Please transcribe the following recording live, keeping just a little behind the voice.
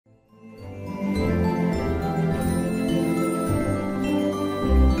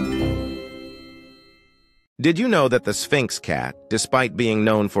Did you know that the Sphinx cat, despite being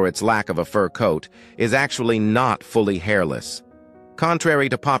known for its lack of a fur coat, is actually not fully hairless? Contrary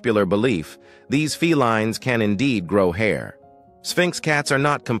to popular belief, these felines can indeed grow hair. Sphinx cats are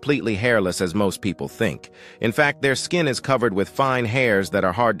not completely hairless as most people think. In fact, their skin is covered with fine hairs that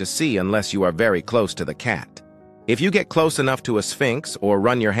are hard to see unless you are very close to the cat. If you get close enough to a sphinx or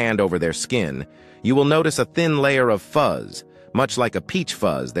run your hand over their skin, you will notice a thin layer of fuzz, much like a peach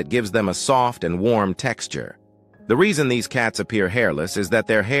fuzz that gives them a soft and warm texture. The reason these cats appear hairless is that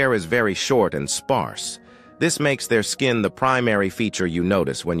their hair is very short and sparse. This makes their skin the primary feature you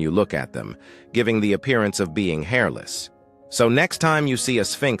notice when you look at them, giving the appearance of being hairless. So next time you see a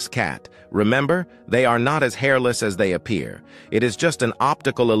Sphinx cat, remember, they are not as hairless as they appear. It is just an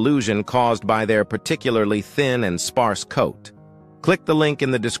optical illusion caused by their particularly thin and sparse coat. Click the link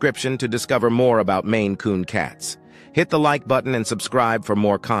in the description to discover more about Maine Coon cats. Hit the like button and subscribe for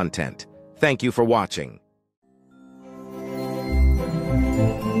more content. Thank you for watching.